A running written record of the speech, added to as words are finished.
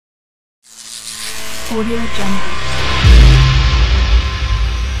Audio Jungle.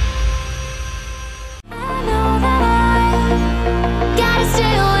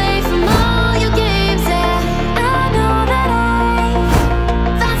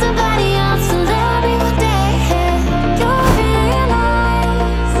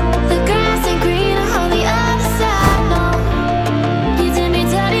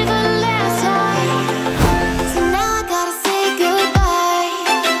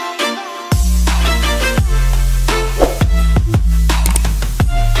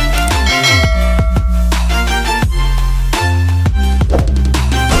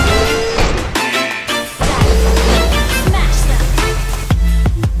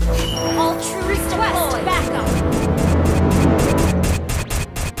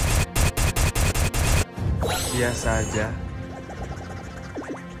 Biasa aja.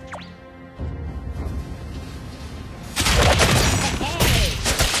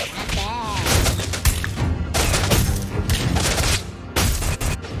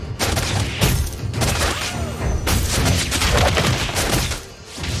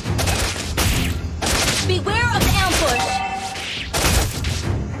 Beware of the ambush.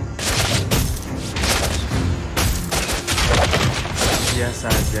 Biasa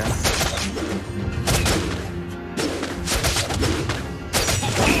aja.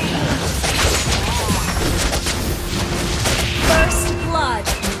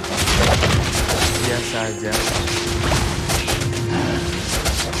 Biasa aja.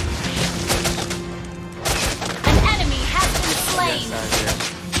 An enemy has been slain. Biasa aja.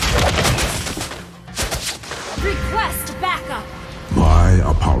 Request backup. My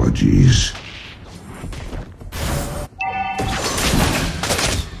apologies.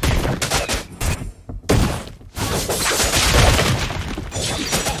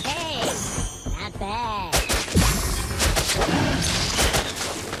 Not bad.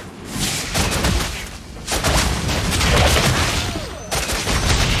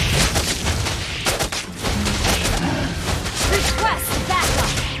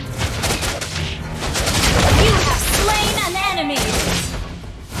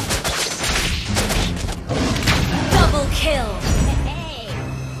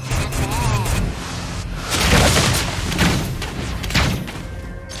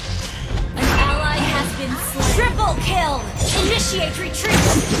 Triple kill! Initiate retreat!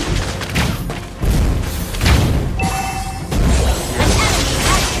 An enemy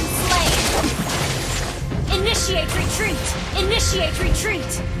has been slain! Initiate retreat! Initiate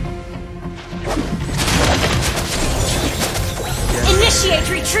retreat! Initiate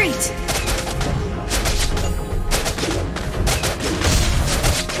retreat!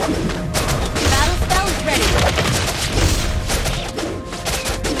 Battle spell is ready!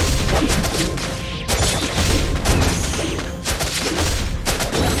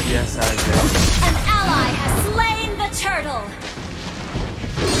 Biasa aja. An ally has slain the turtle.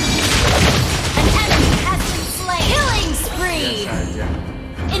 An enemy has been slain. Killing spree. Biasa aja.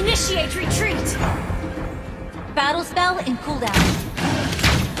 Initiate retreat. Battle spell in cooldown.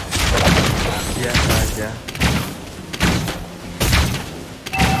 Biasa aja.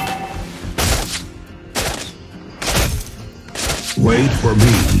 Wait for me.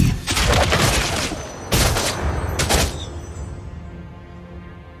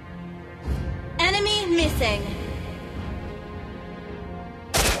 Missing.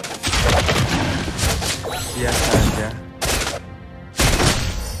 Biasa aja.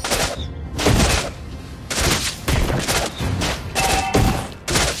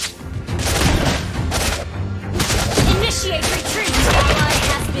 Initiate retreat. Ally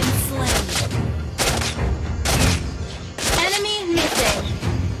has been slain. Enemy missing.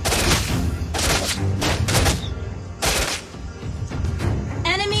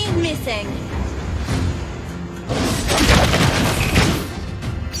 Enemy missing.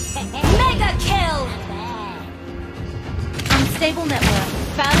 Mega kill! Unstable network.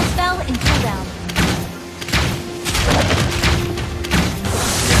 Battle spell in cooldown.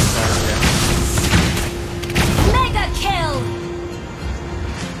 Biasa aja. Mega kill!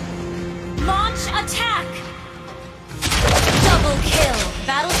 Launch attack! Double kill!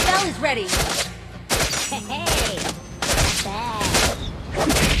 Battle spell is ready. Hey!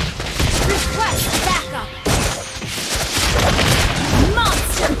 Request backup!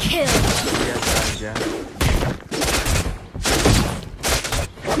 Monster kill! Biasa aja.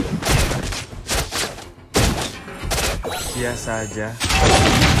 Biasa aja.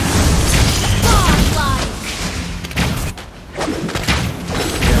 Godlike!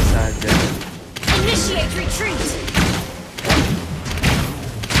 Biasa aja. Initiate retreat!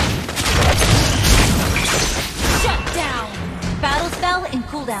 Shut down! Battle spell in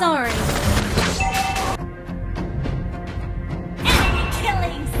cooldown. Sorry.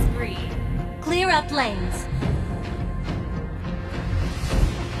 Clear up lanes.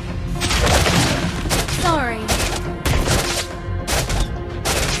 Sorry.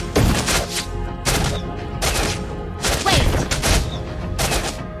 Wait.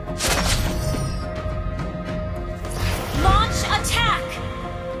 Launch attack.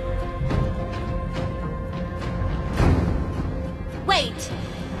 Wait.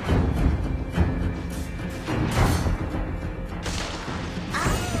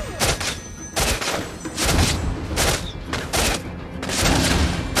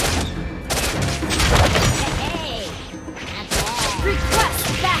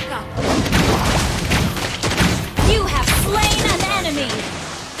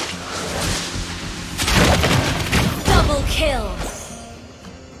 Kill.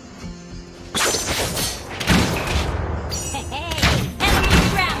 Enemy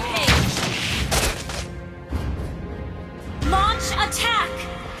rampage. Launch attack.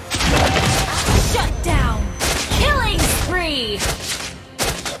 Shut down. Killing spree.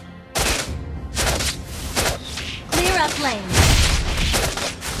 Clear up lane.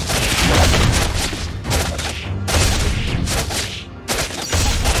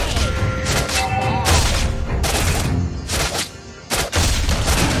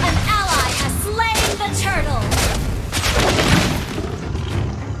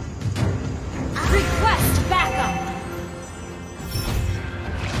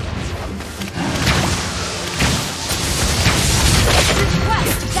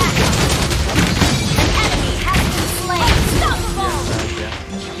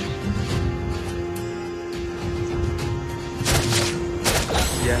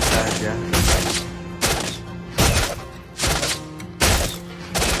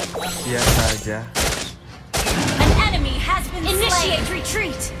 An enemy has been Initiate slain.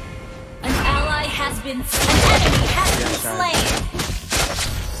 Retreat. An ally has been slain. An enemy has been slain.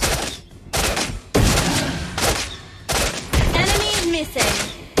 Enemy missing.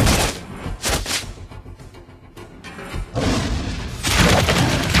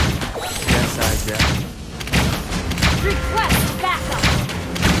 Yes, saja. Request backup.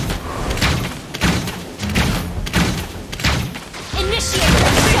 Initiate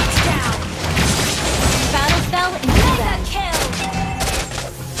retreat down. Battle spell in mega kill.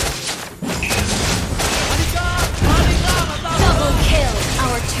 Double kill.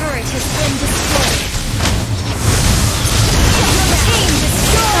 Our turret has been destroyed. Your team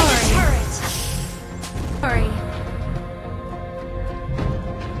destroyed the turret. Sorry.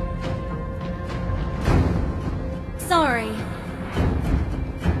 Sorry.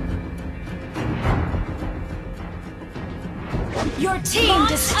 Your team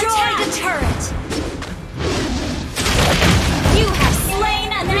destroyed the turret. You have slain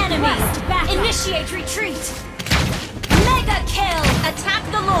an enemy. Initiate retreat. Mega kill. Attack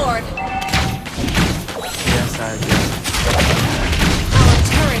the Lord. Yes, saja. Our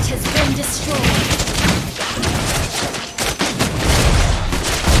turret has been destroyed.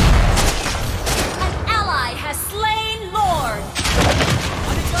 An ally has slain Lord.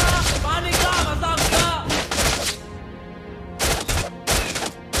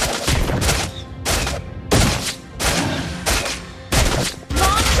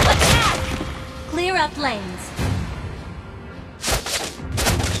 Launch attack. Clear up lanes.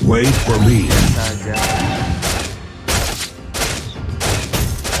 Wait for me. Saja.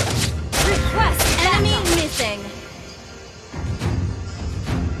 Request enemy missing.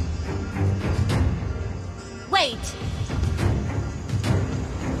 Wait.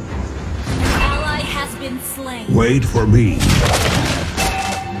 An ally has been slain. Wait for me.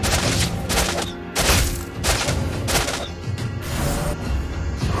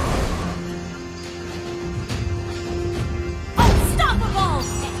 Unstoppable!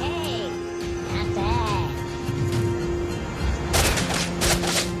 Hey, not bad.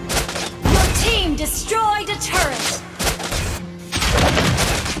 Your team destroyed a turret.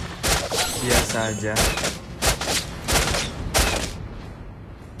 Yes, saja.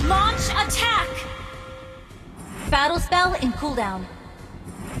 Launch attack. Battle spell in cooldown.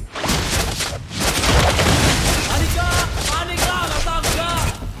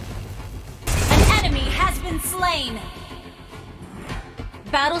 An enemy has been slain.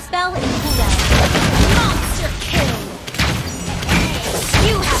 Battle spell in cooldown. Monster kill.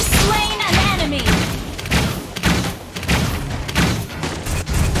 You have slain an enemy.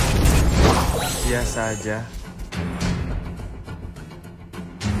 Yes, saja.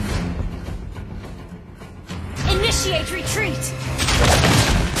 Initiate retreat.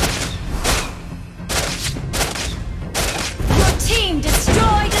 Your team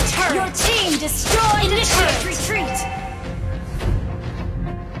destroyed a turret. Your team destroyed a turret. Initiate retreat.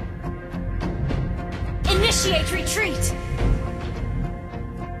 Initiate retreat!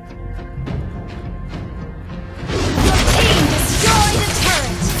 Your team destroyed a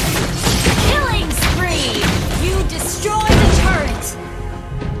turret! Killing spree! You destroyed a turret!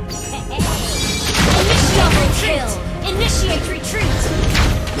 Initiate kill! Initiate retreat!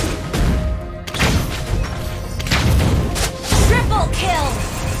 Triple kill!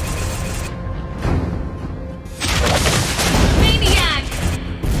 Maniac!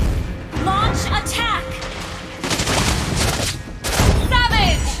 Launch attack!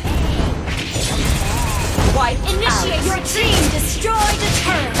 Savage! Wipe Initiate out. Your team destroyed a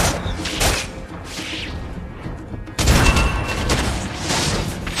turret!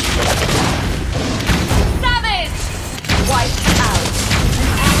 Savage! Wiped out. An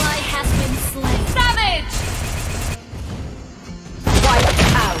ally has been slain. Savage! Wiped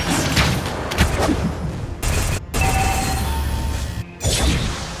out.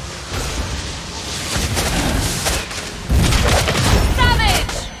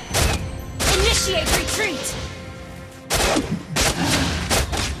 Savage! Initiate retreat!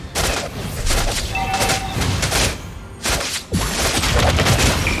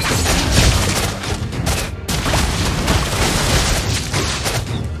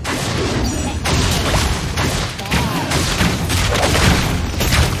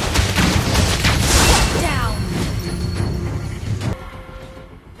 Down!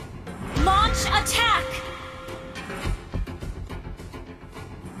 Launch attack!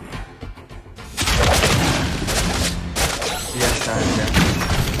 Biar saja.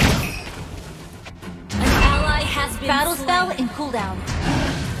 An ally has been Battle spell in cooldown.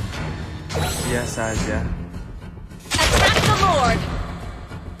 Biar saja. Attack the Lord!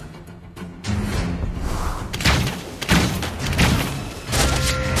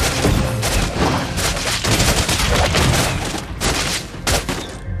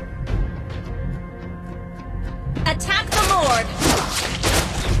 Attack the Lord!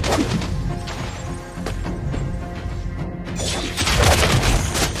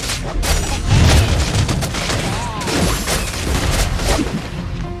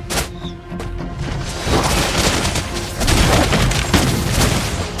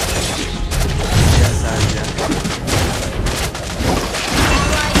 Biar saja.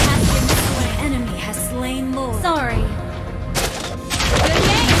 Ally has been slain. Enemy has slain Lord. Sorry. Good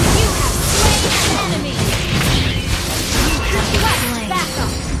game! You have slain an enemy! You have slain. Back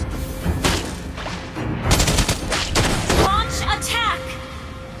up! Launch attack!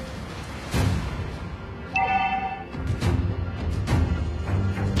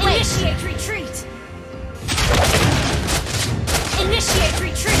 Initiate retreat! Initiate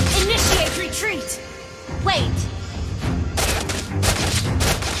retreat! Initiate retreat! Wait!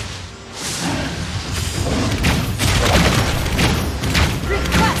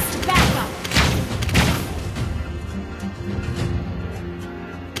 Request backup!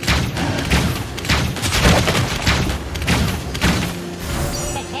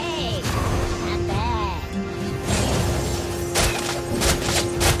 Hey, not bad.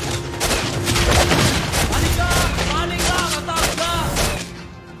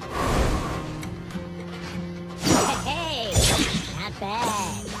 Hey, not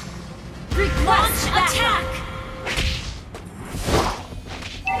bad. Launch attack!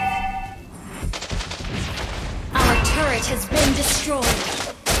 Our turret has been destroyed.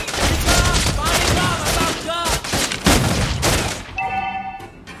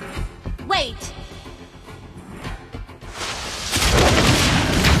 Wait!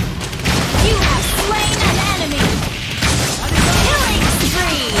 You have slain an enemy! Killing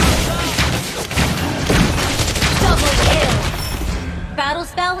spree! Double kill! Battle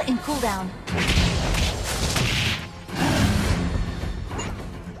spell in cooldown.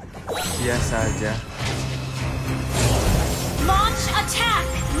 Biar saja. Launch attack!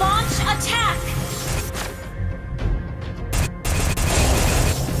 Launch attack!